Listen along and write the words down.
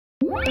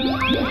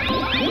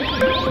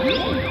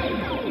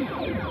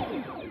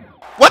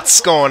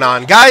What's going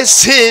on, guys?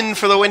 Cyn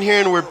for the win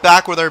here, and we're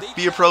back with our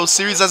Be A Pro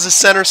series as a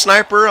center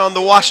sniper on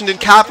the Washington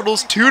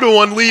Capitals.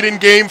 2-1 lead in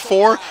Game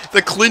 4,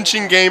 the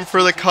clinching game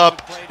for the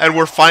Cup, and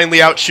we're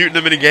finally out shooting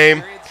them in a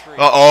game.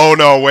 Oh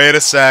no, wait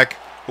a sec.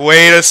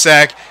 Wait a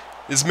sec.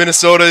 Is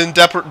Minnesota in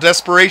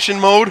desperation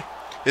mode?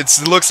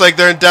 It looks like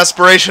they're in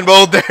desperation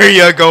mode. There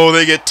you go.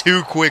 They get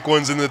 2 quick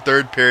ones in the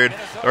 3rd period.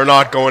 They're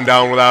not going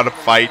down without a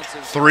fight.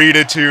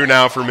 3-2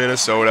 now for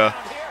Minnesota.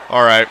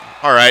 Alright,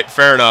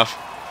 fair enough.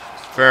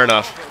 Fair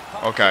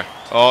enough. Okay.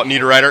 Oh,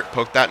 need a rider.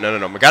 Poke that. No.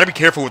 I gotta be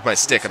careful with my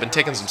stick. I've been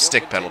taking some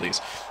stick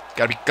penalties.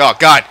 Gotta be... Oh,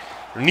 God.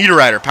 Need a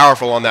rider.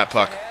 Powerful on that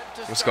puck.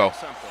 Let's go.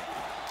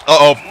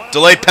 Uh-oh.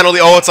 Delayed penalty.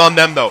 Oh, it's on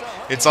them, though.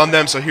 It's on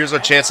them, so here's our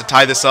chance to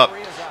tie this up.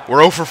 We're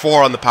 0 for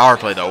 4 on the power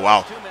play, though.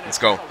 Wow. Let's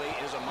go.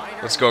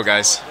 Let's go,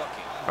 guys.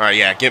 Alright,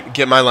 yeah.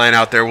 Get my line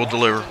out there. We'll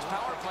deliver.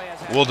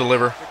 We'll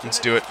deliver. Let's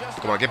do it.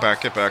 Come on, get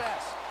back. Get back.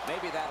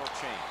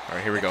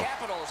 Alright, here we go.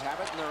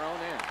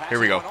 Here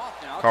we go.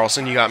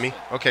 Carlson, you got me.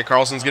 Okay,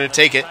 Carlson's going to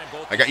take it.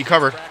 I got you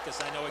covered.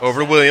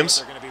 Over to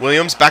Williams.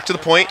 Williams, back to the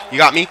point. You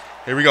got me.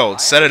 Here we go.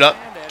 Let's set it up.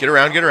 Get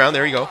around.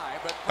 There you go.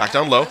 Back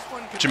down low.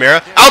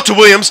 Chimera. Out to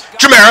Williams.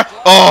 Chimera.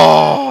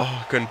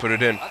 Oh, couldn't put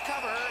it in.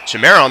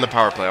 Chimera on the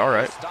power play. All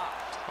right.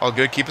 All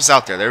good. Keep us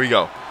out there. There we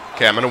go.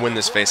 Okay, I'm going to win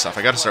this face-off.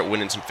 I got to start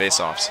winning some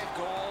face-offs.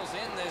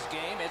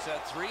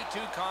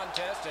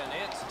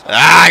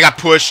 Ah, I got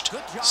pushed.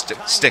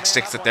 Stick.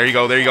 There you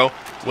go.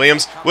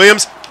 Williams.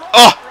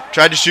 Oh,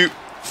 tried to shoot.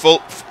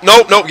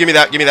 No, give me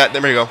that.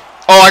 There we go.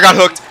 Oh, I got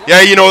hooked.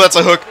 Yeah, you know that's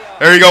a hook.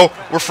 There you go.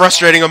 We're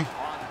frustrating them.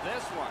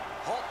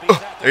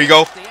 There you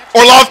go.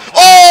 Orlov.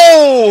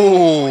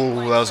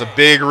 Oh, that was a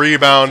big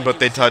rebound, but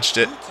they touched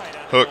it.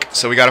 Hook.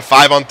 So we got a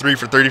 5-on-3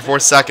 for 34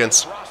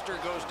 seconds.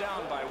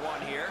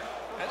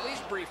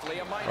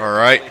 All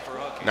right.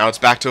 Now it's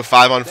back to a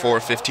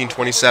 5-on-4,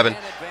 15-27.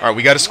 All right,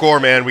 we got to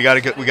score, man. We got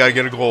to get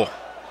a goal.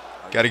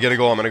 Got to get a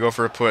goal. I'm gonna go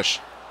for a push.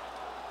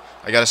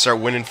 I got to start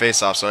winning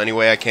face-offs, so any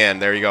way I can.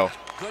 There you go.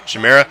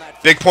 Chimera,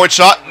 big point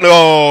shot.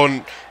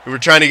 No, we were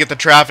trying to get the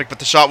traffic, but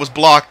the shot was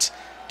blocked.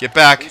 Get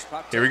back.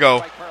 Here we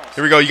go.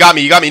 You got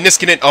me.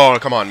 Niskanen. Oh,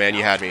 come on, man.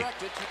 You had me.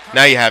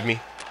 Now you have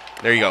me.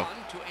 There you go.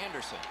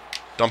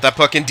 Dump that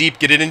puck in deep.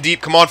 Get it in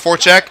deep. Come on,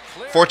 forecheck.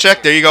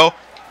 There you go.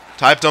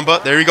 Type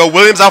dumpa. There you go.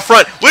 Williams out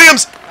front.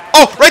 Williams.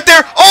 Oh, right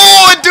there.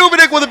 Oh, and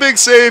Dubnik with a big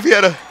save. He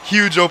had a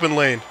huge open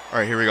lane. All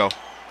right, here we go.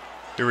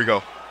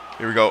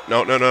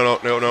 No.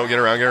 Get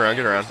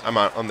around.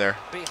 I'm there.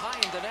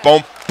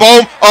 Boom.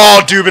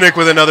 Oh, Dubnik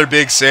with another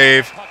big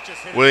save.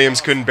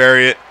 Williams couldn't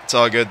bury it. It's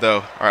all good,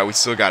 though. All right, we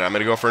still got it. I'm going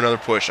to go for another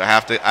push.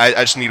 I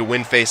just need to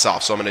win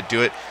face-off, so I'm going to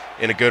do it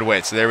in a good way.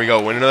 So there we go.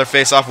 Win another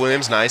face-off,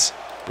 Williams. Nice.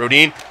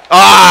 Brodin.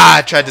 Ah,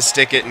 I tried to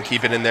stick it and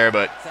keep it in there,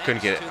 but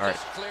couldn't get it. All right.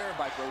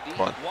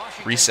 Come on.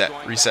 Reset.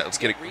 Let's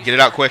get it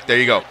out quick. There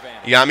you go.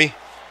 You got me?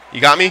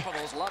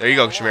 There you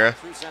go, Chimera.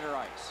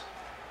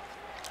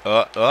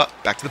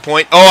 Back to the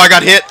point. Oh, I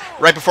got hit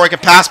right before I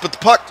could pass, but the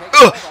puck.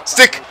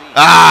 Stick.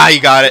 Ah, he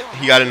got it.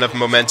 He got enough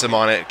momentum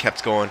on it. It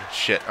kept going.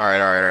 Shit. All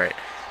right.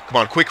 Come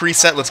on, quick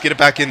reset. Let's get it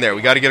back in there.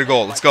 We got to get a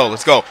goal. Let's go.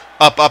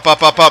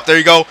 Up. There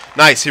you go.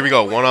 Nice. Here we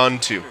go.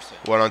 1-on-2.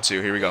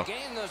 1-on-2. Here we go.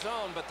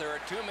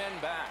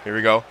 Here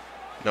we go.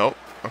 Nope.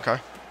 Okay.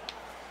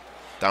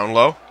 Down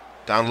low.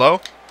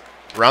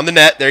 Around the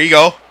net. There you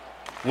go.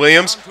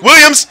 Williams.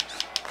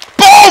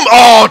 Boom!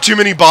 Oh, too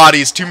many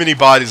bodies.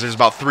 There's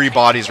about 3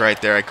 bodies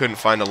right there. I couldn't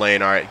find a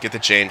lane. All right, get the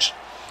change.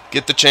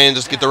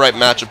 Let's get the right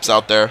matchups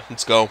out there.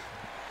 Let's go.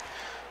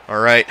 All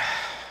right.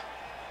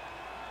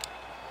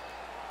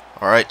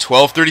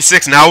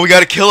 12:36. Now we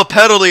got to kill a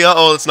penalty.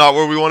 Uh-oh, it's not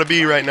where we want to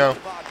be right now.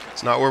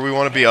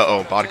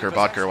 Uh-oh,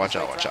 Bodker. Watch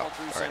out. All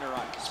right,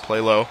 let's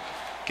play low.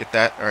 Get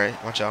that. All right,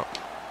 watch out.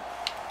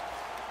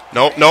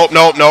 Nope.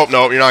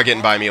 You're not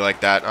getting by me like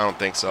that. I don't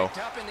think so.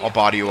 I'll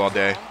body you all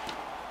day.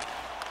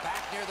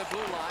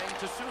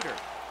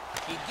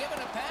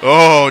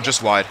 Oh,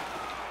 just wide.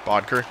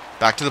 Bodker,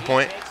 back to the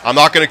point. I'm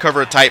not going to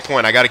cover a tight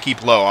point. I got to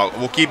keep low.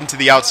 We'll keep him to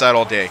the outside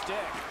all day.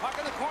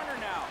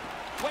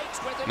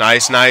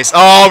 Nice.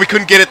 Oh, we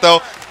couldn't get it,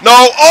 though.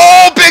 No.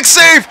 Oh, big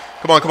save.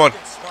 Come on.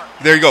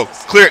 There you go.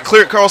 Clear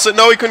it, Carlson.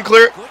 No, he couldn't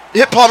clear it.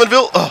 Hit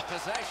Pominville. Oh.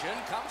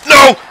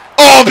 No.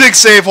 Oh, big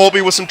save,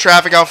 Holtby, with some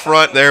traffic out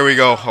front. There we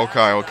go.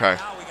 Okay.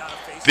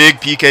 Big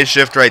PK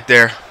shift right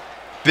there.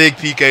 Big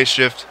PK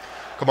shift.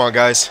 Come on,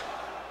 guys.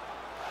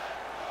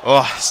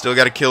 Oh, still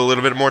got to kill a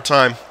little bit more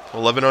time.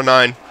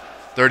 11:09.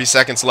 30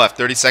 seconds left.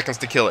 30 seconds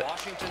to kill it.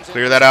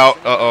 Clear that out.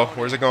 Uh-oh.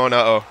 Where's it going?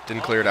 Uh-oh.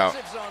 Didn't clear it out.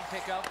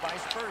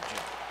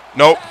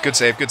 Nope. Good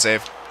save.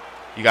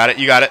 You got it.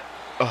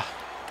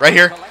 Right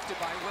here.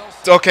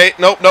 Okay.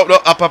 Nope.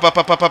 Up.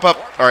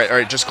 All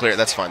right. Just clear it.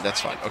 That's fine.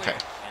 Okay.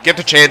 Get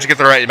the change. Get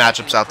the right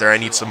matchups out there. I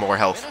need some more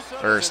health.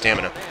 Or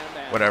stamina.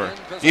 Whatever.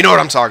 You know what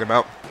I'm talking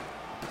about.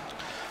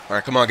 All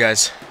right. Come on,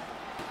 guys.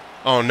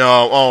 Oh,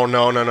 no.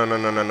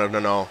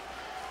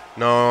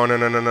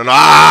 No.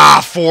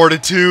 Ah,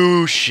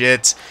 4-2.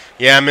 Shit.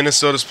 Yeah,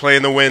 Minnesota's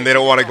playing the win. They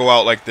don't want to go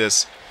out like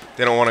this.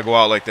 They don't want to go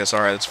out like this. All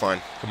right, that's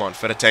fine. Come on,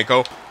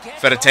 Fedotenko.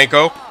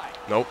 Fedotenko.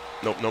 Nope.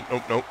 Nope. Nope.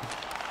 Nope. Nope.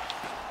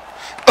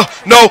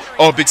 Oh, no!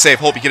 Oh, big save.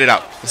 Holtby, get it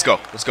out. Let's go.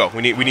 Let's go.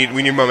 We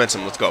need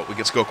momentum. Let's go.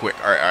 Let's go quick.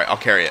 All right, all right. I'll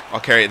carry it. I'll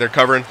carry it. They're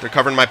covering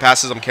my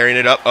passes. I'm carrying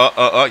it up.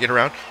 Get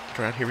around. Get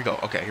around. Here we go.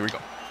 Okay, here we go.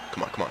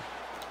 Come on, come on.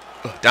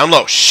 Down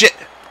low. Shit.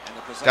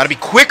 Gotta be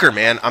quicker,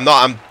 man.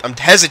 I'm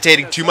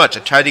hesitating too much.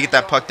 I tried to get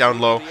that puck down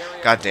low.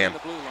 God damn.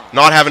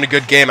 Not having a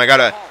good game. I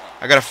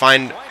gotta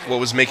find what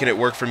was making it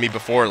work for me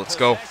before. Let's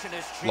go.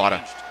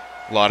 Lotta.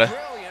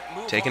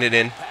 Taking it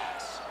in.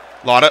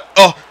 Lotta.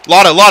 Oh,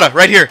 Lotta.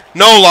 Right here.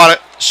 No, Lotta.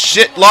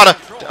 Shit, Lotta.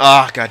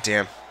 Ah, god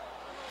damn.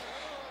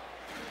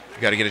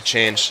 We gotta get a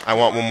change. I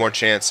want one more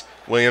chance.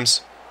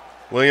 Williams.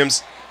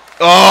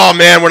 Oh,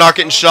 man, we're not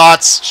getting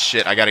shots.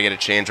 Shit, I gotta get a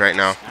change right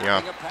now.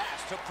 Yeah.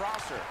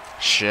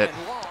 Shit.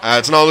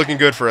 It's not looking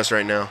good for us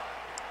right now.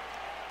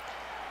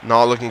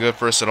 Not looking good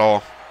for us at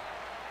all.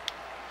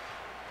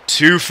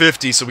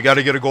 250, so we got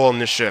to get a goal in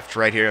this shift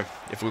right here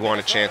if we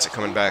want a chance at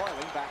coming back.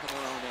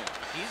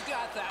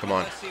 Come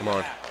on, come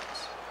on.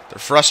 They're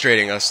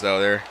frustrating us, though.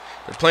 They're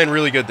playing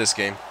really good this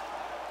game.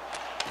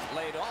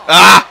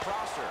 Ah!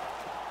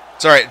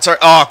 It's alright, it's alright.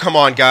 Oh, come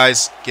on,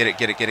 guys. Get it.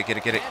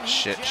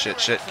 Shit.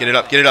 Get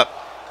it up.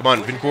 Come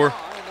on, Vincourt.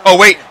 Oh,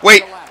 wait.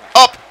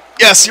 Up!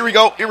 Yes, here we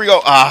go.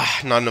 Ah,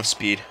 not enough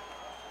speed.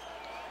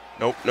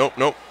 Nope.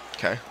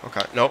 Okay.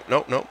 Nope.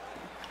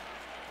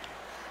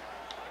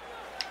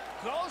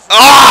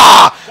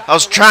 Ah! I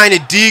was trying to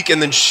deke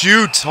and then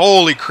shoot.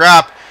 Holy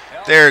crap.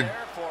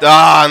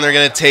 And they're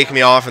going to take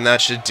me off, and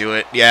that should do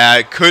it. Yeah,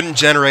 I couldn't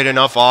generate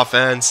enough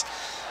offense.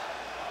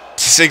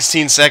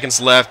 16 seconds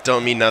left.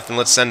 Don't mean nothing.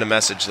 Let's send a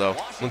message, though.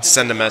 Let's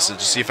send a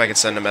message. See if I can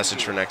send a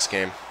message for next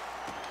game.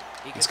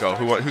 Let's go.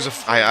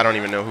 I don't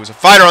even know who's a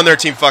fighter on their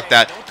team. Fuck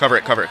that. Cover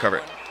it.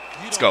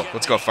 Let's go,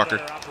 fucker.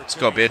 Let's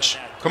go, bitch.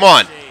 Come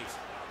on.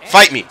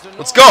 Fight me.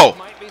 Let's go.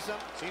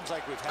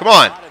 Come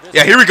on.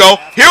 Yeah, here we go.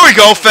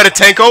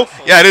 Fedotenko.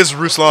 Yeah, it is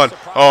Ruslan.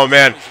 Oh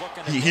man,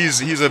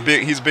 he's a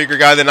bigger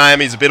guy than I am.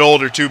 He's a bit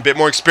older too, a bit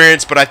more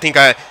experienced. But I think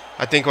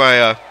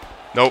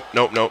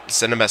nope.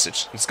 Send a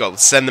message. Let's go.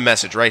 Let's send the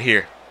message right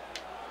here.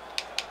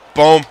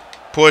 Boom.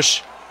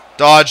 Push.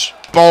 Dodge.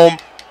 Boom.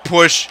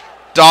 Push.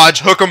 Dodge.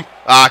 Hook him.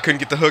 Ah, I couldn't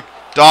get the hook.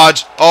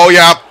 Dodge. Oh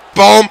yeah.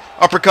 Boom.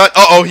 Uppercut.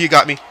 Uh-oh, he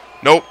got me.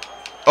 Nope.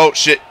 Oh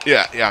shit.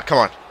 Yeah. Come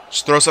on.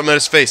 Just throw something at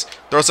his face.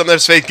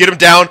 Get him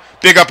down.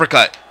 Big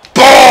uppercut.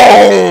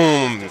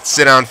 Boom!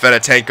 Sit down,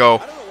 Fedotenko.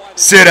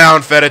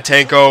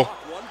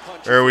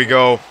 There we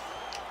go.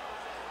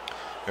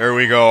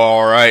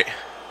 All right.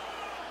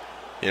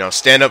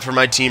 Stand up for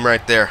my team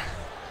right there.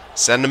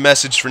 Send a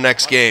message for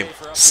next game.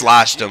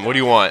 Slashed him. What do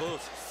you want?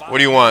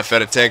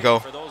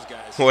 Fedotenko?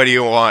 What do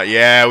you want?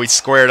 Yeah, we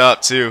squared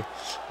up, too.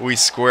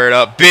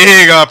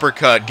 Big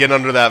uppercut. Get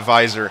under that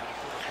visor.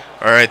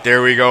 All right,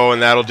 there we go,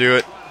 and that'll do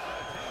it.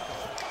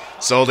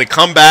 So they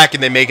come back,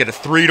 and they make it a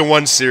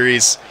 3-1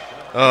 series.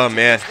 Oh,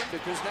 man.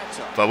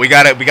 But we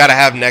gotta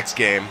have next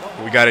game.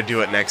 We gotta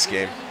do it next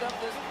game.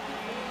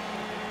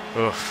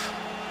 Oof.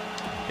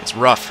 It's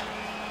rough.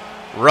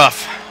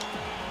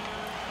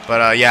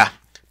 But, yeah.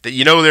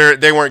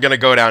 They weren't gonna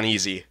go down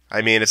easy.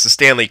 I mean, it's the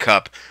Stanley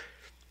Cup.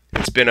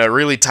 It's been a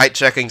really tight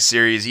checking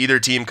series. Either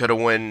team could have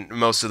won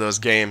most of those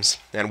games.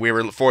 And we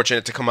were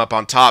fortunate to come up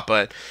on top,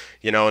 but...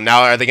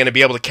 now are they going to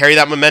be able to carry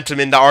that momentum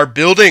into our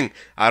building?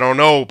 I don't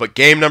know, but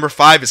game number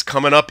 5 is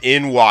coming up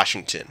in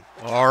Washington.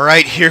 All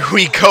right, here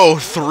we go.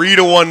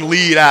 3-1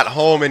 lead at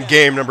home in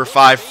game number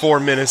 5 for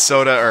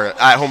Minnesota, or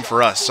at home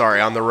for us, sorry,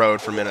 on the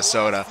road for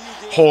Minnesota.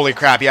 Holy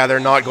crap, yeah, they're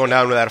not going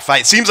down without a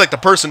fight. It seems like the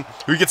person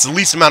who gets the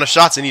least amount of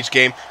shots in each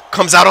game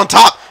comes out on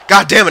top.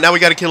 God damn it, now we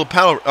got to kill a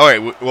penalty. All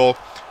right, well,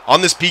 on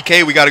this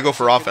PK, we got to go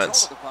for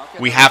offense.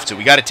 We have to.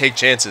 We got to take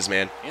chances,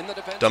 man.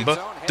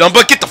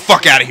 Dumba, get the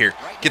fuck out of here.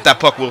 Get that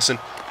puck, Wilson.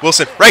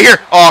 Right here.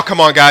 Oh, come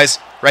on, guys.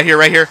 Right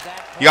here. You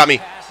got me.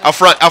 Out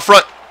front.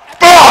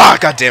 Oh,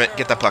 God damn it.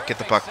 Get that puck.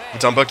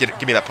 Dumba,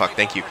 give me that puck.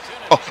 Thank you.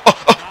 Oh,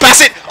 pass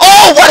it.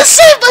 Oh, what a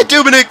save by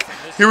Dubnyk.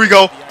 Here we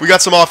go. We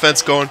got some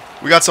offense going.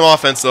 We got some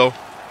offense, though.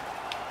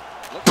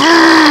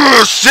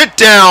 Sit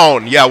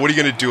down. Yeah, what are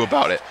you going to do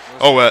about it?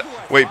 Oh,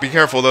 wait, be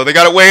careful, though. They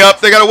got it way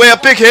up.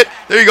 Big hit.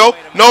 There you go.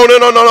 No.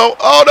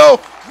 Oh, no.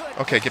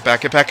 Okay, get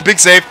back. Big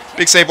save,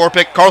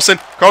 Orpik. Carlson.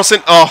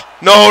 Oh,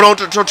 no,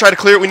 don't try to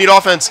clear it. We need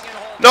offense.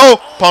 No,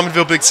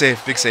 Pominville, big save.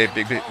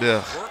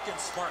 Ugh.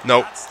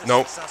 No.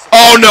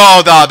 Oh,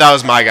 no, that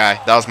was my guy.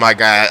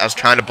 I was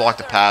trying to block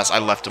the pass. I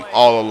left him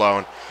all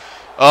alone.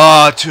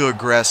 Too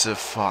aggressive.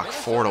 Fuck,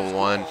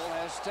 4-1.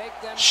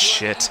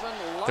 Shit.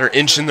 They're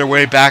inching their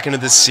way back into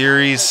this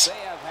series.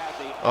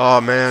 Oh,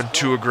 man,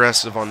 too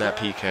aggressive on that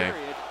PK.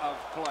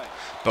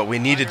 But we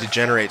needed to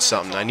generate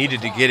something. I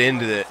needed to get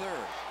into it.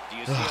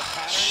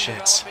 Ugh,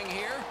 shit.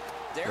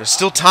 There's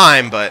still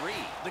time, but...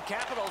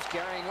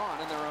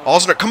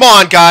 Come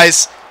on,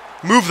 guys!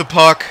 Move the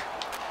puck.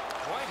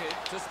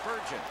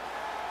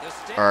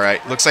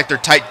 Alright, looks like their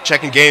tight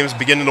checking games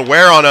beginning to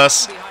wear on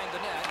us.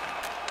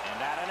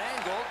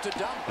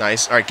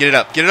 Nice. Alright, get it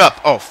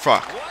up. Oh,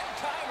 fuck.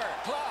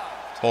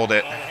 Hold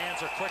it.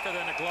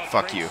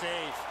 Fuck you.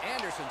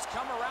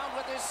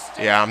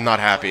 Yeah, I'm not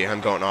happy.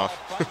 I'm going off.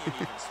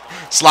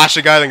 Slash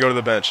a guy, then go to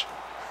the bench.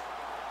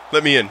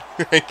 Let me in.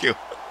 Thank you.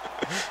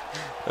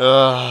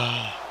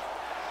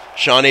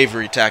 Sean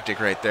Avery tactic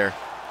right there.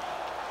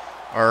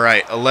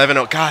 Alright,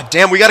 11-0. God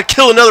damn, we got to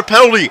kill another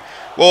penalty.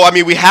 Well, I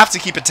mean, we have to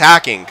keep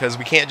attacking because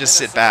we can't just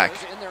sit back.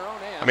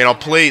 I mean, I'll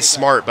play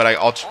smart, but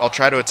I'll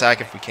try to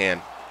attack if we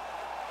can.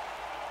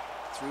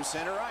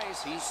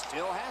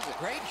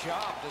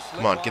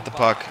 Come on, get the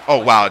puck. Oh,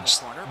 wow.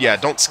 Just, yeah,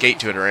 don't skate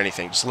to it or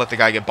anything. Just let the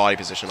guy get body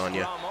position on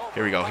you.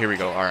 Here we go. Here we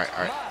go. All right,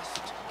 all right.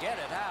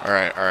 All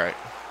right, all right.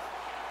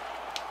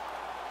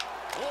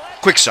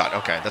 Quick shot.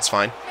 Okay, that's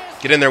fine.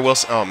 Get in there,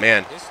 Wilson. Oh,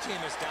 man.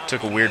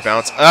 Took a weird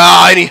bounce.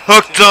 Ah, and he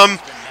hooked him.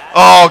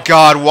 Oh,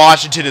 God.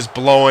 Washington is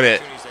blowing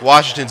it.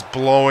 Washington's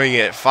blowing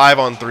it.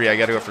 5-on-3. I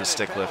got to go for the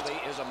stick lift.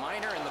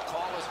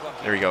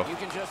 There we go.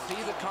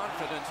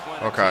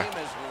 Okay.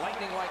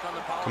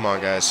 Come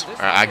on, guys. All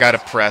right, I got to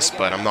press,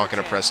 but I'm not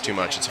going to press too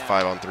much. It's a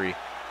 5-on-3.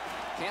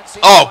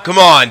 Oh, come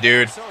on,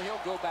 dude.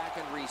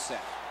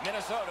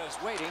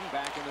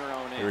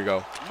 Here we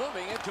go.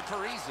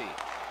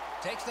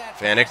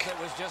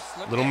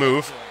 Vanek. Little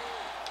move.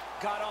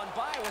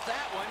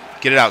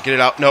 Get it out. Get it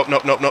out. Nope,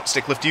 nope, nope, nope.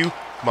 Stick lift you.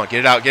 Come on, get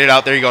it out. Get it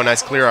out. There you go.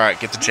 Nice clear. All right,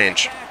 get the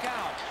change.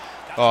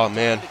 Oh,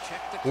 man.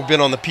 We've been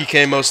on the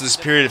PK most of this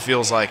period, it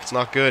feels like. It's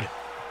not good.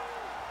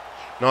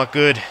 Not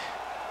good.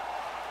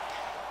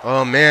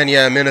 Oh, man,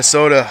 yeah,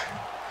 Minnesota.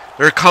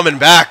 They're coming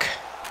back.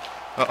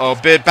 Uh-oh,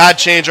 bad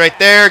change right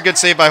there. Good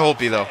save by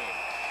Holtby, though.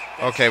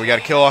 Okay, we got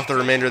to kill off the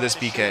remainder of this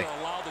PK.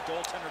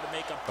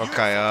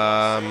 Okay,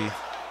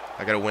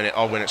 I got to win it.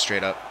 I'll win it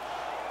straight up.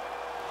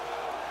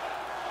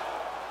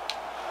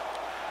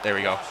 There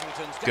we go.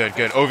 Good,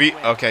 good. Ovi.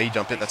 Okay, you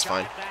dump it. That's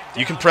fine.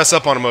 You can press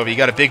up on him, Ovi. You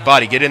got a big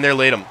body. Get in there,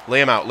 lay him.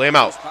 Lay him out. Lay him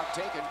out.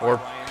 Or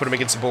put him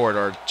against the board,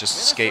 or just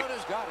escape.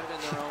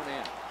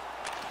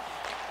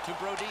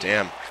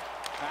 Damn.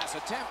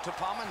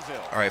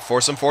 All right,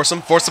 force him, force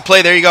him. Force the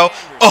play. There you go.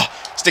 Oh,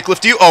 stick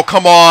lift you. Oh,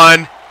 come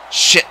on.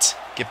 Shit.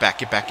 Get back,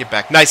 get back, get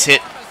back. Nice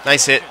hit.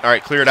 Nice hit. All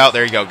right, clear it out.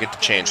 There you go. Get the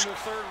change.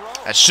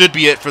 That should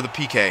be it for the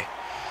PK.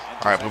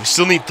 All right, but we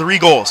still need 3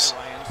 goals.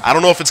 I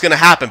don't know if it's going to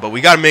happen, but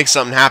we got to make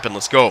something happen.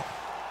 Let's go.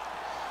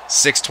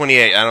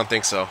 6:28. I don't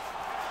think so.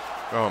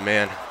 Oh,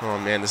 man. Oh,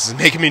 man. This is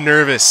making me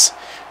nervous.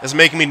 This is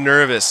making me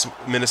nervous.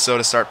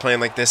 Minnesota start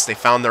playing like this. They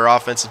found their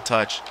offensive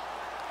touch.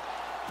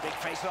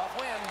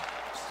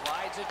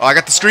 Oh, I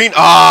got the screen.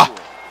 Ah!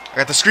 I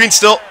got the screen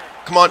still.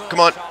 Come on, come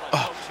on.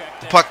 Oh,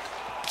 the puck.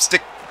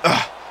 Stick.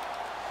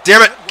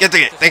 Damn it. Get the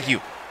it. Thank you.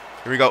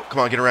 Here we go. Come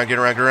on, get around, get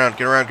around, get around,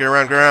 get around, get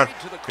around, get around.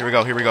 Here we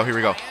go, here we go, here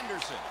we go.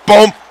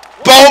 Boom!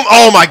 Boom!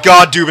 Oh my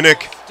god,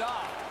 Dubnyk.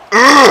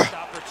 Ugh.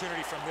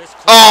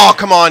 Oh,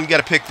 come on, you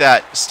gotta pick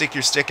that. Stick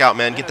your stick out,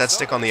 man. Get that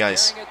stick on the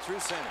ice.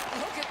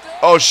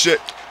 Oh shit.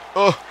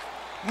 Oh.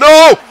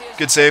 No!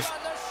 Good save.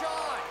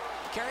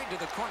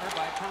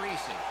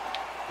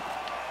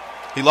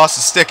 He lost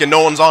his stick and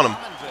no one's on him.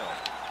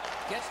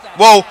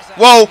 Whoa!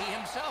 Whoa!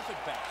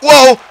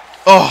 Whoa!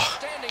 Oh.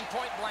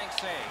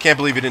 Can't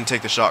believe he didn't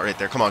take the shot right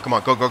there. Come on, come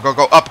on. Go, go, go,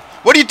 go. Up.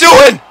 What are you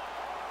doing?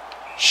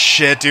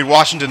 Shit, dude.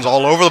 Washington's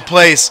all over the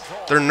place.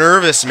 They're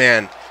nervous,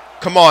 man.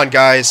 Come on,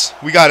 guys.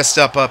 We got to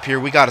step up here.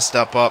 We got to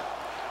step up.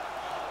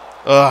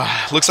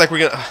 Looks like we're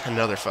going to...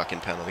 Another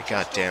fucking penalty.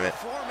 God damn it.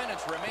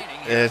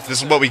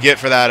 This is what we get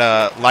for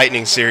that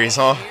Lightning series,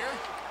 huh?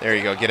 There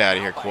you go. Get out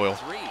of here, Coyle.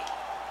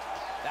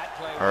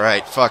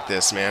 Alright, fuck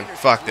this, man.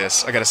 Fuck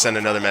this. I gotta send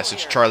another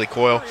message. Charlie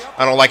Coyle,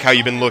 I don't like how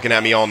you've been looking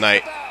at me all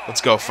night.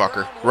 Let's go,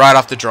 fucker. Right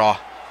off the draw.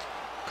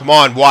 Come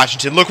on,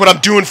 Washington. Look what I'm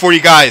doing for you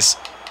guys.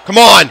 Come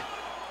on.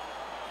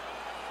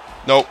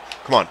 Nope.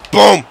 Come on.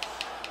 Boom.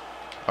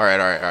 Alright,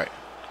 alright, alright.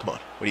 Come on.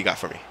 What do you got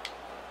for me?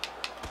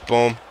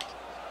 Boom.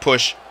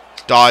 Push.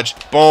 Dodge.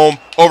 Boom.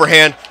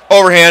 Overhand.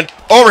 Overhand.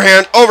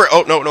 Overhand.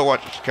 Oh, no, no,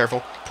 watch.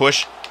 Careful.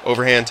 Push.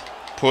 Overhand.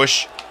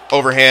 Push.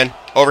 Overhand.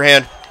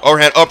 Overhand.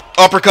 Overhand,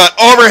 uppercut,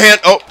 overhand.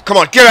 Oh, come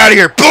on, get out of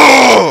here.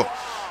 Boom!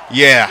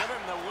 Yeah.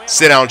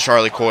 Sit down,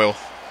 Charlie Coyle.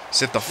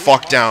 Sit the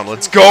fuck down.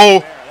 Let's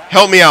go.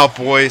 Help me out,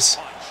 boys.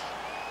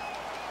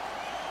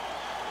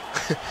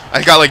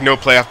 I got like no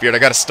playoff beard. I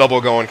got a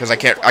stubble going because I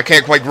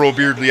can't quite grow a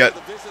beard yet.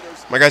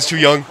 My guy's too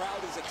young.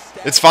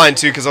 It's fine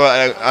too because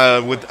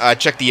I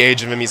checked the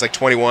age of him. He's like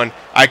 21.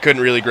 I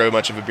couldn't really grow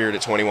much of a beard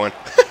at 21.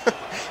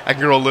 I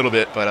can grow a little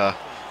bit, but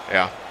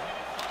yeah.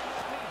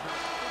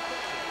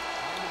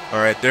 All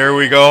right, there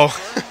we go.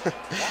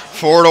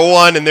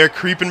 4-1, and they're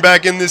creeping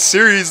back in this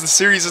series. The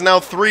series is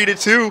now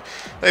 3-2.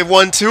 They've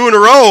won 2 in a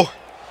row.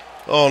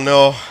 Oh,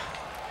 no.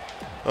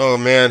 Oh,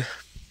 man.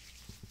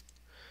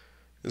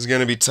 This is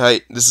going to be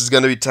tight. This is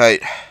going to be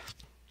tight.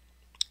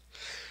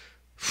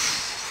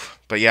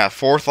 But, yeah,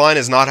 fourth line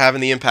is not having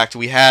the impact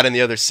we had in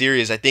the other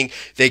series. I think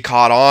they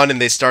caught on,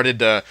 and they started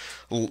to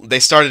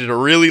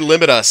really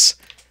limit us.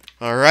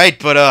 All right,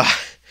 but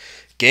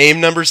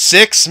game number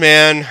 6,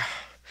 man.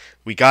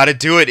 We got to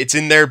do it. It's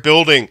in their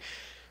building.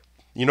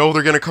 You know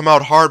they're going to come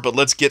out hard, but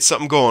let's get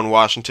something going,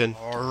 Washington.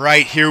 All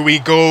right, here we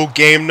go.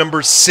 Game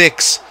number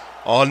 6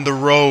 on the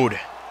road.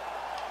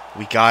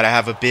 We got to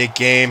have a big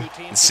game.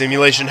 The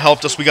simulation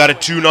helped us. We got a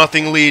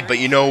 2-0 lead, but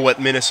you know what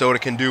Minnesota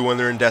can do when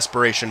they're in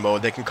desperation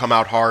mode. They can come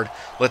out hard.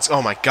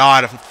 Oh my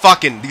God,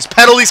 fucking, these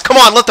penalties. Come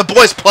on, let the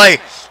boys play.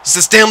 It's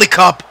the Stanley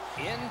Cup.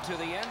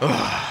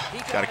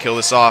 Got to kill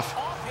this off.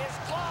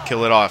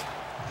 Kill it off.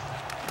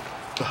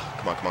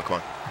 Come on, come on, come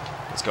on.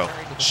 Let's go.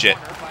 Shit.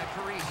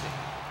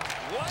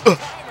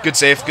 Good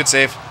save, good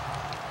save.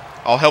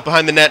 I'll help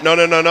behind the net. No,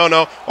 no, no, no,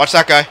 no. Watch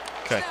that guy.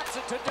 Okay.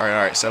 All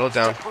right, settle it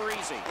down.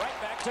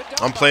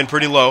 I'm playing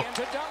pretty low.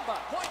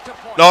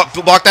 No,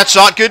 block that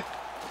shot. Good.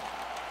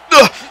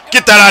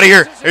 Get that out of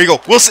here. There you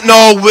go. Wilson.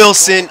 No,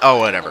 Wilson. Oh,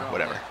 whatever,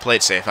 whatever. Play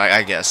it safe,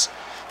 I guess.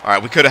 All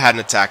right, we could have had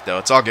an attack, though.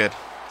 It's all good.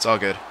 It's all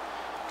good.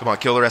 Come on,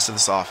 kill the rest of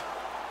this off.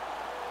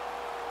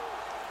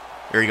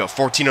 There you go.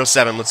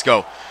 14:07. Let's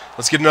go.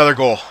 Let's get another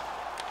goal.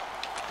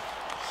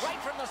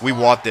 We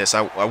want this.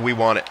 We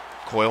want it.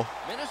 Coyle.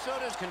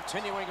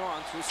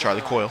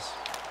 Charlie Coyle.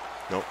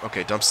 Nope.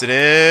 Okay, dumps it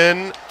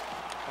in.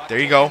 There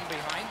you go.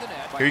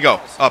 Here you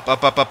go. Up,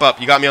 up, up, up, up.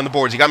 You got me on the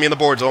boards. You got me on the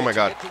boards. Oh, my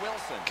God.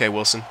 Okay,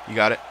 Wilson. You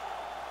got it.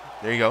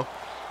 There you go.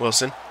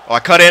 Wilson. Oh, I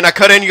cut in. I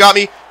cut in. You got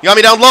me. You got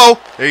me down low.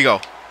 There you go.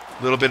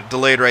 A little bit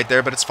delayed right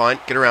there, but it's fine.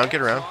 Get around.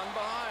 Get around.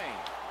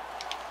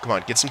 Come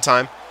on. Get some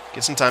time.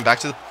 Get some time. Back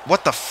to the...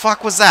 What the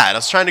fuck was that? I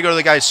was trying to go to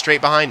the guy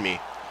straight behind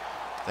me.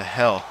 The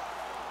hell?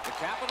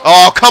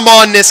 Oh, come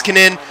on,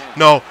 Niskanen.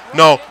 No,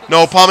 no,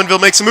 no.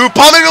 Pominville makes a move.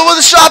 Pominville with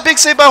a shot. Big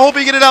save by Hope.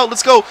 Get it out.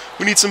 Let's go.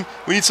 We need some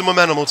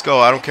momentum. Let's go.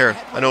 I don't care.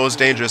 I know it was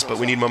dangerous, but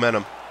we need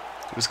momentum.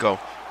 Let's go.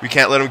 We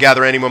can't let them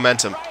gather any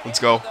momentum. Let's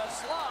go.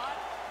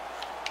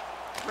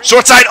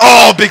 Short side.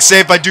 Oh, big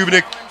save by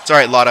Dubnyk. It's all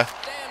right, Lotta.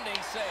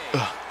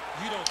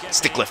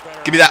 Stick lift.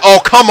 Give me that.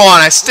 Oh, come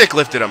on. I stick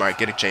lifted him. All right,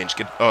 get it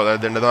changed. Oh,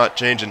 they're not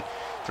changing.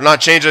 They're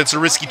not changing. It's a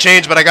risky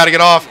change, but I got to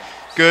get off.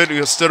 Good.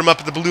 We stood him up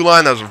at the blue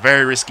line. That was a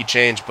very risky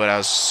change, but I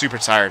was super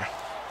tired.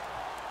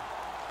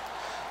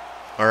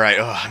 All right.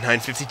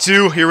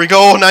 9:52. Here we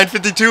go.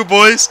 9:52,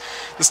 boys.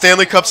 The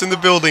Stanley Cup's in the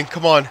building.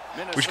 Come on.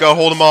 We just got to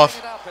hold him off.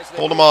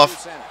 Hold him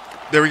off.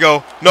 There we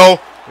go. No.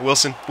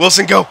 Wilson.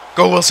 Wilson, go.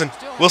 Go, Wilson.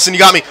 Wilson, you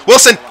got me.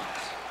 Wilson.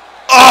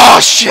 Oh,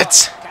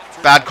 shit.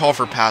 Bad call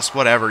for pass.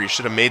 Whatever. You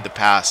should have made the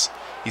pass.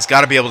 He's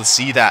got to be able to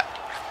see that.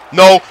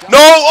 No. No.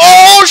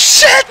 Oh,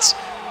 shit.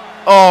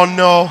 Oh,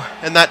 no.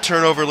 And that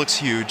turnover looks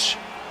huge.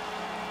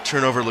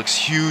 Turnover looks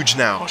huge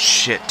now. Oh,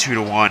 shit.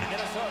 2-1.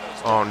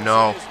 Oh,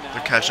 no.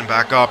 They're catching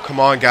back up. Come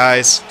on,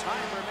 guys.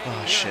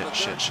 Oh, shit,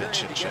 shit, shit,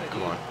 shit, shit.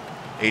 Come on.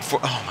 8-4.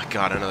 Oh, my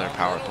God. Another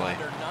power play.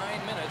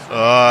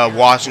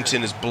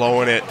 Washington is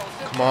blowing it.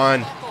 Come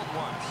on.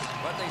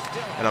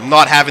 And I'm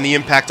not having the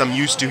impact I'm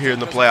used to here in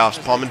the playoffs.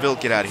 Pominville,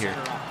 get out of here.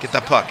 Get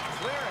that puck.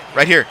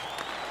 Right here.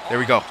 There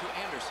we go.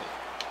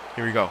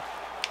 Here we go.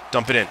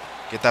 Dump it in.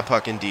 Get that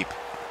puck in deep.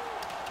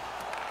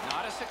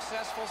 Not a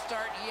successful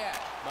start yet,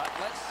 but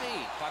let's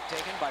see. Puck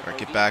taken by All right,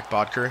 get back,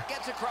 Bodker.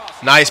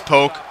 Nice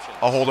poke.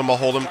 I'll hold him. I'll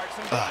hold him.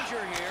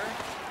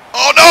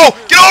 Oh,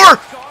 no! Get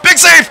over! Big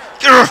save!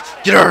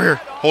 Get over here.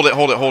 Hold it,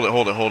 hold it, hold it,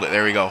 hold it, hold it.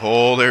 There we go.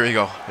 Oh, there we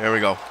go. There we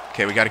go.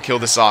 Okay, we got to kill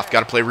this off.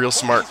 Got to play real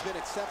smart.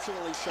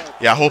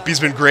 Yeah, Hope's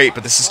been great,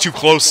 but this is too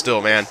close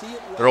still, man.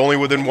 They're only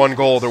within one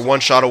goal. They're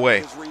one shot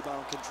away.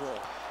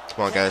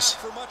 Come on, guys.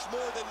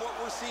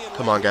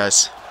 Come on,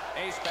 guys.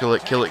 Kill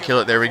it, kill it, kill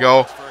it. There we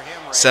go.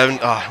 7.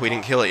 Oh, we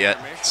didn't kill it yet.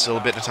 Still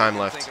a bit of time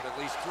left.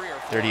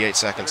 38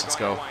 seconds. Let's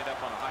go.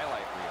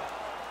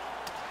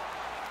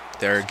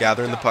 They're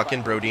gathering the puck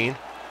in. Brodin.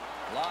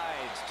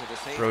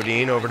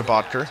 Brodin over to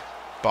Bodker.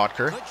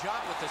 Bodker.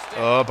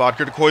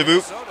 Bodker to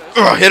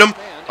Koivu. Hit him.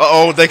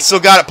 Uh-oh, they still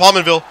got it.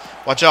 Pominville.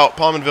 Watch out,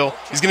 Pominville.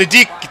 He's going to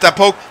deke. Get that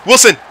poke.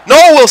 Wilson. No,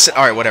 Wilson.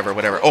 All right, whatever,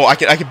 whatever. Oh, I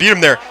can beat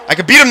him there. I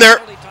can beat him there.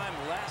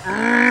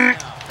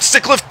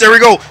 Stick lift. There we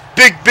go.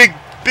 Big, big,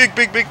 big,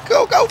 big, big.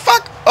 Go, go.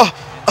 Fuck.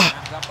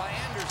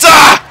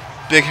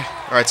 Big.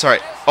 All right, sorry.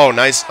 Oh,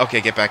 nice.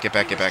 Okay, get back, get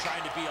back, get back.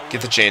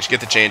 Get the change.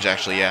 Get the change,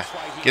 actually, yeah.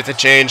 Get the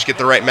change. Get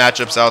the right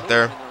matchups out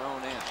there.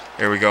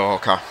 There we go.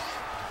 Okay.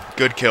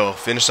 Good kill.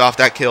 Finish off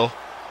that kill.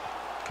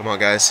 Come on,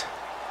 guys.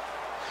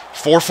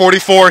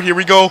 4:44. Here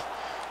we go.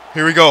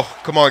 Here we go.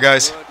 Come on,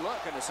 guys.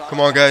 Come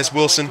on, guys.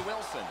 Wilson.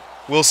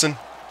 Wilson.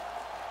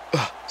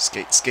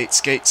 Skate, skate,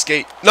 skate,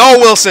 skate. No,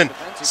 Wilson.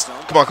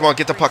 Come on, come on.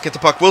 Get the puck. Get the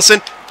puck.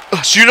 Wilson.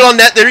 Shoot it on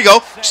net. There you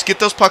go. Just get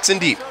those pucks in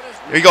deep.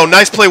 There you go.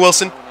 Nice play,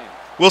 Wilson.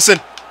 Wilson.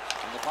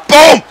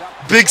 Boom.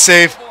 Big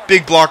save.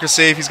 Big blocker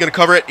save. He's going to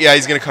cover it. Yeah,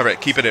 he's going to cover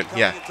it. Keep it in.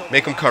 Yeah.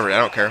 Make him cover it. I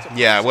don't care.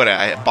 Yeah, what?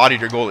 I bodied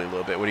your goalie a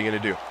little bit. What are you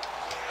going to do?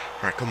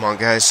 All right, come on,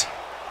 guys.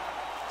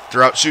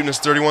 They're out shooting us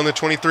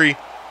 31-23.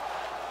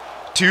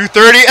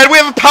 2:30, and we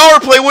have a power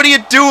play. What are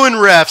you doing,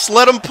 refs?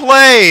 Let them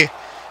play.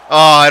 Oh,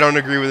 I don't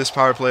agree with this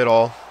power play at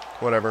all.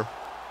 Whatever.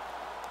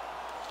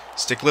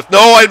 Stick lift.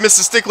 No, I missed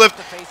the stick lift.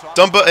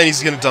 Dump it, and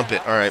he's going to dump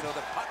it. All right.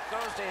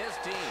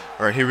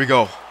 All right, here we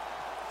go.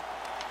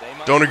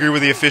 Don't agree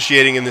with the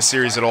officiating in this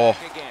series at all.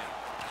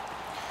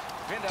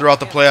 Throughout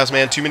the playoffs,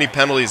 man, too many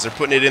penalties. They're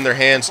putting it in their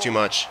hands too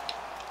much.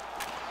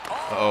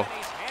 Uh-oh.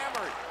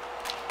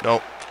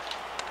 No.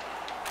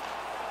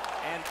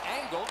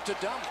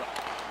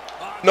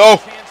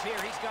 No.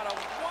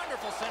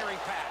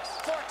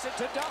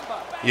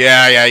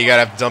 Yeah, you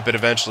gotta have to dump it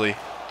eventually.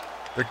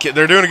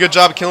 They're doing a good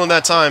job of killing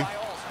that time.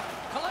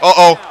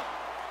 Uh-oh.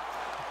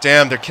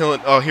 Damn, they're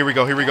killing. Oh, here we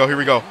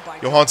go.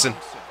 Johansson,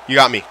 you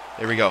got me.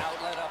 There we go. All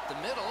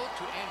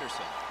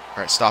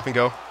right, stop and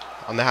go.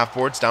 On the half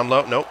boards, down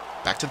low. Nope.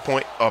 Back to the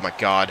point. Oh, my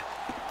God.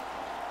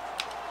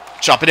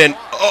 Chop it in.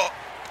 Oh,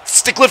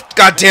 stick lift.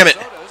 God damn it.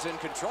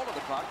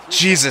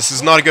 Jesus, this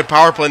is not a good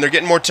power play, and they're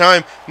getting more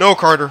time. No,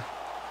 Carter.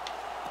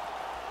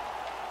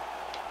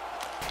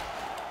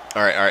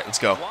 All right, let's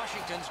go.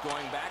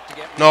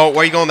 No,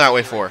 why are you going that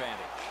way for?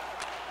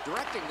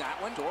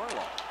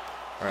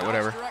 All right,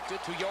 whatever.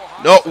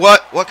 No,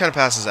 what? What kind of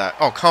pass is that?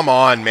 Oh, come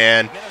on,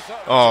 man.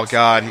 Oh,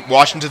 God.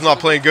 Washington's not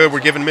playing good.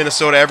 We're giving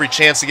Minnesota every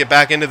chance to get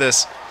back into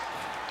this.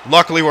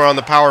 Luckily, we're on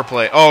the power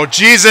play. Oh,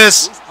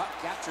 Jesus!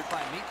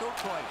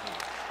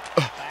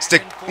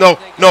 Stick. No.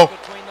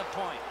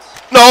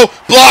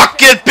 Block!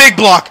 Get big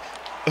block!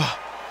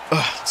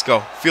 Let's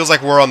go. Feels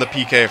like we're on the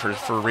PK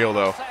for real,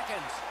 though.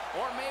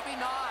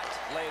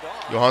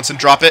 Johansson,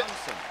 drop it.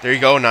 There you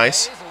go.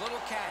 Nice.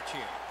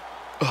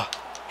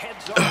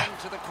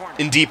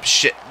 In deep.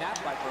 Shit.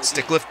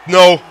 Stick lift.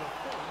 No.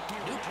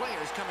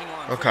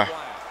 Okay.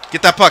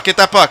 Get that puck.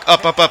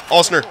 Up.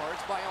 Olsner.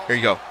 Here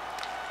you go.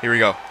 Here we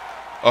go.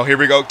 Oh, here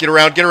we go. Get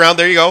around.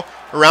 There you go.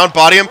 Around.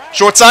 Body him.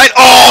 Short side.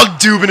 Oh,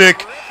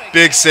 Dubnyk.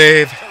 Big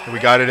save. We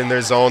got it in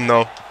their zone,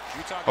 though.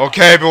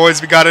 Okay,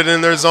 boys. We got it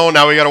in their zone.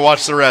 Now we got to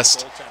watch the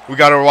rest.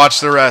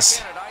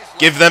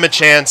 Give them a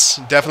chance.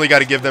 Definitely got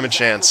to give them a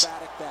chance.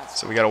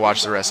 So we got to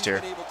watch the rest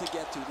here.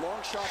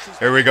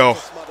 Here we go. All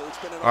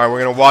right,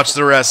 we're going to watch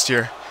the rest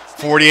here.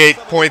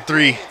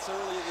 48.3.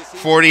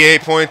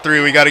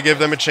 48.3. We got to give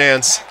them a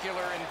chance.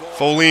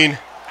 Foligno.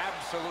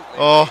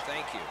 Oh,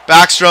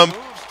 Backstrom.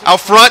 Out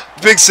front.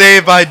 Big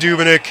save by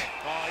Dubnyk.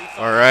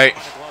 All right.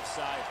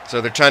 So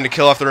they're trying to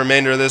kill off the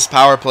remainder of this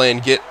power play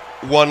and get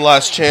one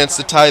last chance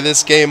to tie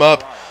this game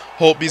up.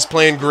 Holtby's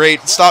playing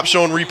great. Stop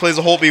showing replays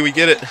of Holtby. We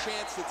get it.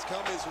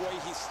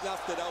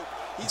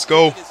 Let's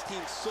go.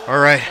 All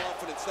right.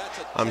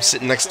 I'm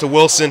sitting next to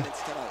Wilson.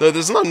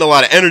 There's not a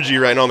lot of energy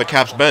right now on the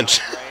Caps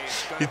bench.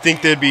 You'd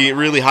think they'd be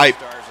really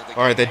hyped.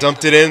 All right, they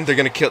dumped it in. They're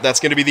going to kill. That's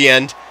going to be the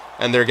end.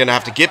 And they're going to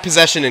have to get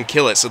possession and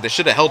kill it. So they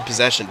should have held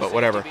possession, but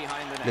whatever.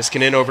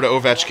 Niskanen over to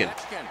Ovechkin.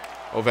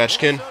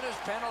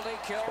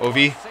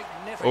 Ovi.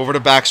 Over to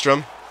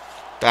Backstrom.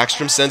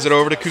 Backstrom sends it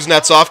over to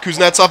Kuznetsov.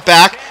 Kuznetsov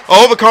back.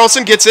 Oh, but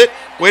Carlson gets it.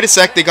 Wait a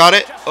sec. They got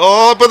it.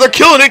 Oh, but they're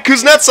killing it.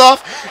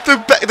 Kuznetsov.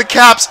 The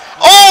Caps.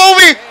 Oh,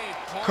 Ovi.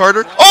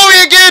 Carter.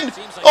 Ovi again.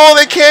 Oh,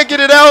 they can't get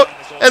it out.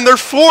 And they're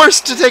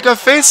forced to take a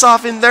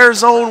face-off in their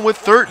zone with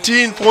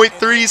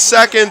 13.3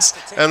 seconds.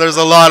 And there's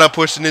a lot of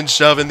pushing and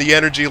shoving. The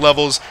energy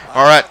levels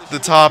are at the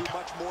top.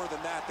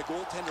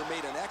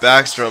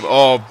 Backstrom.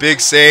 Oh,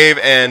 big save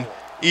and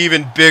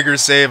even bigger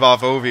save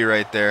off Ovi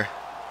right there.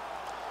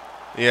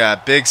 Yeah,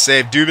 big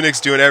save. Dubnyk's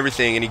doing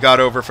everything, and he got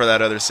over for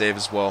that other save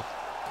as well.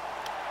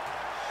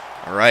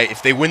 All right,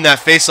 if they win that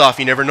face-off,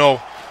 you never know.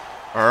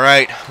 All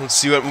right, let's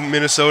see what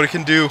Minnesota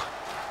can do.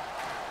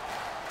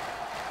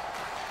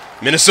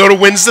 Minnesota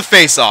wins the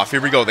face-off.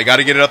 Here we go. They got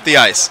to get it up the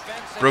ice.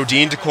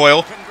 Brodin to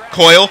Coyle.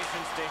 Coyle,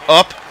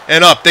 up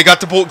and up. They got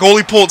the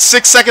goalie pulled.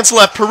 6 seconds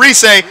left.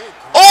 Parise.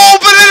 Oh,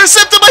 but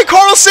intercepted by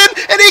Carlson,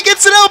 and he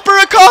gets it out,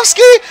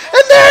 Burakovsky,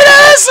 and there it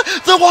is!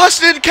 The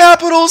Washington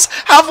Capitals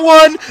have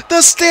won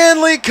the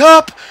Stanley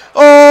Cup.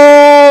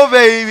 Oh,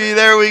 baby,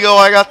 there we go.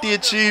 I got the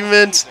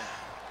achievement.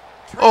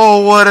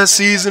 Oh, what a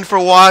season for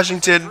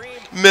Washington.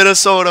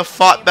 Minnesota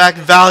fought back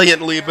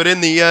valiantly, but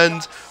in the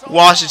end,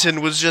 Washington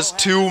was just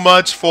too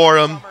much for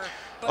him.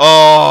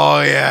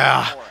 Oh,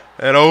 yeah.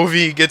 And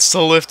Ovi gets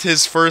to lift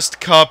his first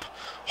cup.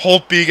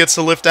 Holtby gets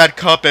to lift that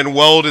cup, and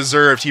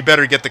well-deserved. He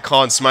better get the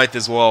Conn Smythe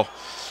as well.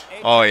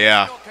 Oh,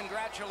 yeah.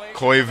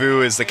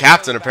 Koivu is the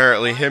captain,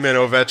 apparently. Him and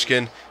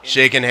Ovechkin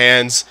shaking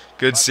hands.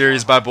 Good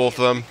series by both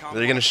of them. Are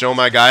they going to show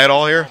my guy at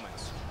all here?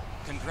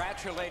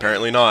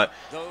 Apparently not.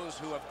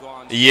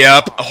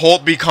 Yep.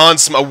 Holtby, Conn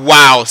Smythe.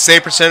 Wow.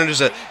 Save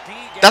percentage is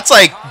that's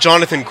like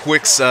Jonathan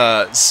Quick's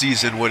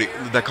season,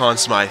 the Conn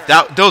Smythe.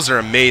 Those are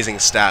amazing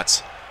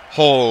stats.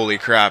 Holy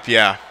crap,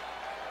 yeah.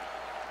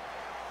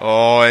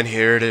 Oh, and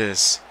here it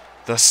is.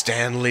 The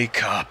Stanley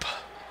Cup.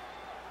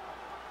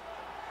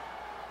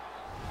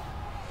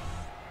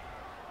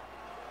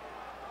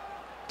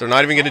 They're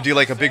not even going to do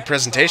like a big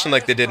presentation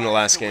like they did in the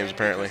last games,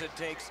 apparently.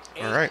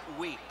 All right.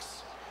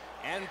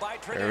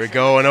 There we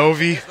go, and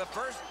Ovi.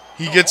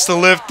 He gets to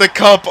lift the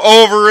cup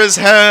over his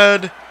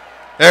head.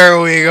 There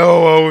we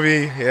go,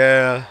 Ovi.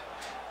 Yeah.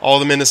 All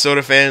the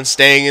Minnesota fans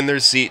staying in their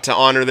seat to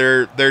honor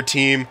their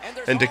team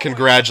and to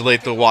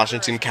congratulate the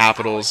Washington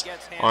Capitals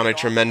on a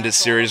tremendous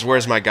series.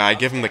 Where's my guy?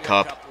 Give him the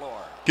cup.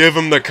 Give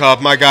him the cup.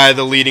 My guy,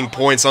 the leading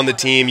points on the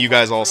team. You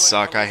guys all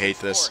suck. I hate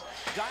this.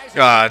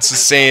 It's the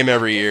same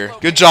every year.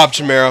 Good job,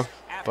 Chimera.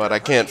 But I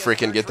can't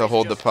freaking get to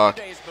hold the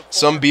puck.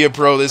 Some be a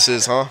pro this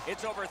is, huh?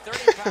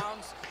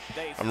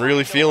 I'm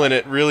really feeling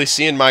it. Really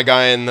seeing my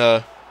guy in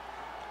the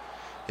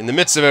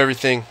midst of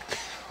everything.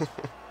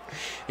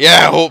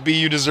 Yeah, Holtby,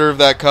 you deserve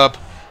that cup.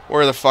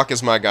 Where the fuck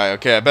is my guy?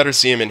 Okay, I better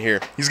see him in here.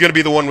 He's going to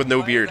be the one with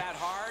no beard.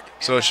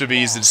 So it should be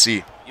easy to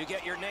see.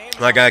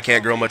 My guy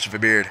can't grow much of a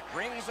beard.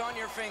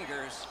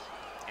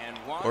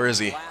 Where is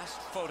he?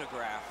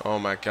 Oh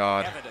my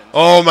god.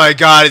 Oh my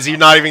god, is he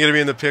not even going to be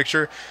in the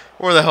picture?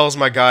 Where the hell is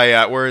my guy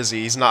at? Where is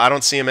he? He's not. I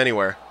don't see him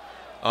anywhere.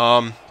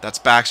 That's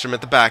Backstrom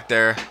at the back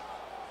there.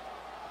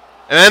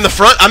 And in the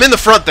front, I'm in the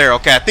front there.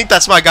 Okay, I think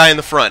that's my guy in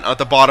the front, at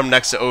the bottom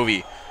next to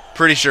Ovi.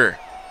 Pretty sure.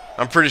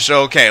 I'm pretty sure.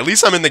 Okay, at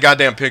least I'm in the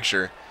goddamn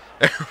picture.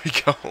 There we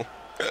go.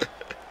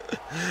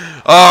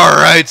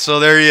 Alright,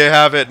 so there you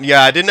have it.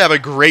 Yeah, I didn't have a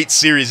great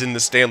series in the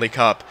Stanley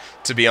Cup,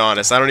 to be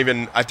honest.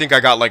 I think I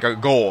got like a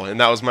goal, and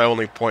that was my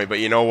only point. But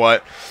you know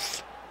what?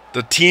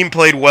 The team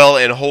played well,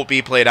 and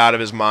Holtby played out of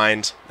his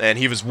mind, and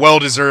he was well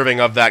deserving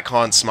of that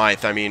Conn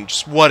Smythe. I mean,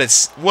 just what a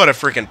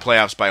freaking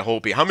playoffs by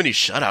Holtby. How many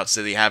shutouts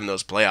did he have in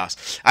those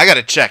playoffs? I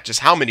gotta check just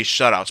how many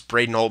shutouts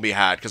Braden Holtby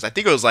had, because I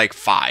think it was like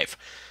 5.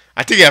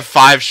 I think he had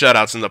 5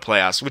 shutouts in the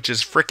playoffs, which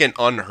is freaking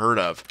unheard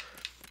of.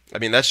 I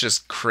mean, that's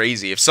just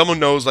crazy. If someone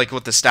knows like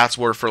what the stats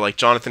were for like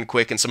Jonathan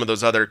Quick and some of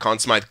those other Conn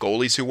Smythe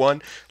goalies who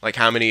won, like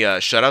how many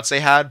shutouts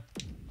they had.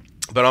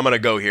 But I'm going to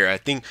go here.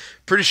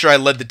 Pretty sure I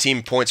led the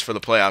team points for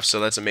the playoffs, so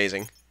that's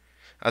amazing.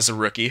 As a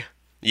rookie.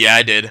 Yeah,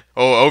 I did.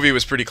 Oh, Ovi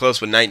was pretty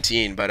close with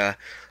 19, but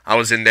I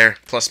was in there.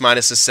 Plus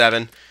minus is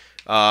 7.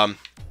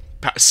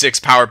 6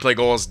 power play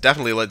goals.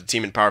 Definitely led the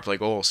team in power play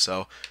goals,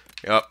 so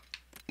yep.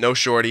 No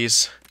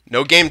shorties.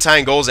 No game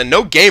tying goals and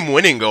no game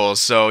winning goals,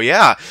 so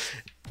yeah.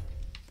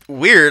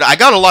 Weird. I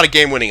got a lot of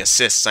game-winning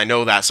assists. I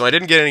know that. So I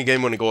didn't get any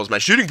game-winning goals. My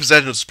shooting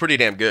percentage was pretty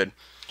damn good.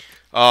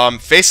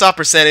 Face-off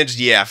percentage,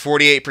 yeah,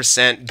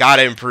 48%.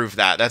 Gotta improve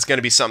that. That's going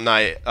to be something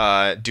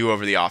I do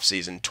over the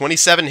offseason.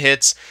 27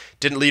 hits.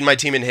 Didn't lead my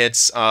team in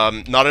hits.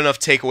 Not enough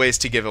takeaways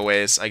to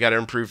giveaways. I gotta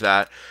improve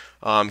that.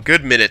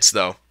 Good minutes,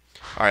 though.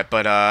 Alright,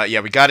 but yeah,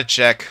 we gotta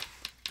check.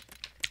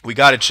 We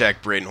gotta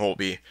check Braden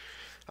Holtby.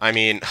 I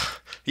mean,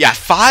 yeah,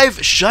 5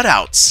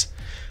 shutouts.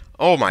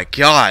 Oh my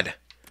god.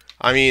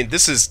 I mean,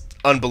 this is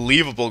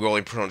unbelievable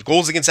goalie performance.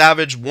 Goals against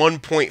average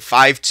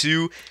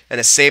 1.52 and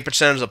a save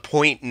percentage of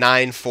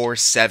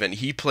 .947.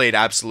 He played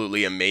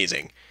absolutely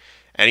amazing,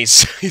 and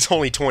he's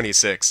only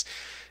 26.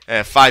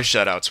 5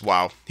 shutouts.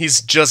 Wow, he's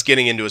just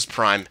getting into his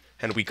prime,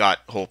 and we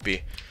got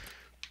Holtby.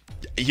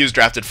 He was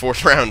drafted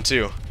 4th round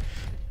too.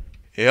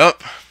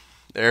 Yep,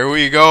 there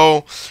we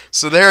go.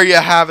 So there you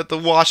have it. The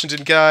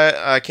Washington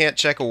guy. I can't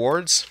check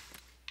awards.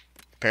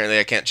 Apparently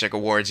I can't check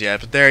awards yet,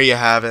 but there you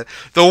have it.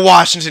 The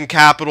Washington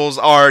Capitals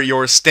are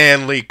your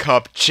Stanley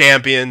Cup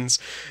champions.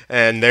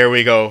 And there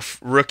we go.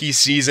 Rookie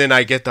season,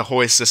 I get to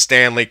hoist the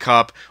Stanley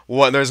Cup.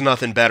 There's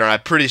nothing better.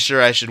 I'm pretty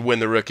sure I should win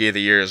the Rookie of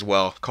the Year as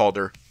well,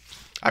 Calder.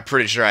 I'm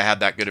pretty sure I had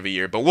that good of a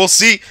year. But we'll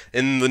see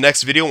in the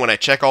next video when I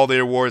check all the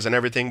awards and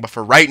everything. But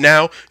for right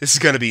now, this is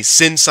going to be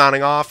Cyn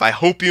signing off. I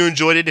hope you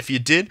enjoyed it. If you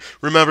did,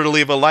 remember to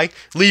leave a like,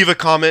 leave a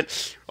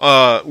comment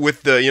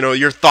with the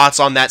your thoughts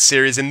on that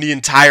series and the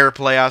entire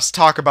playoffs.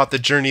 Talk about the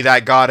journey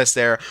that got us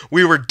there.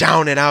 We were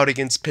down and out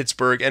against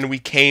Pittsburgh, and we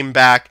came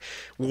back.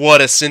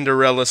 What a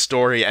Cinderella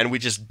story, and we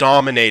just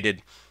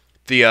dominated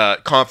the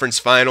conference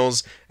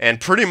finals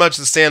and pretty much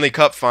the Stanley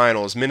Cup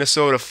finals.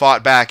 Minnesota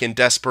fought back in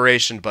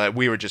desperation, but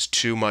we were just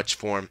too much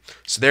for them.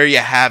 So there you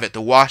have it.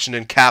 The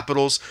Washington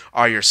Capitals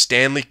are your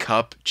Stanley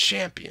Cup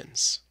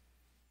champions.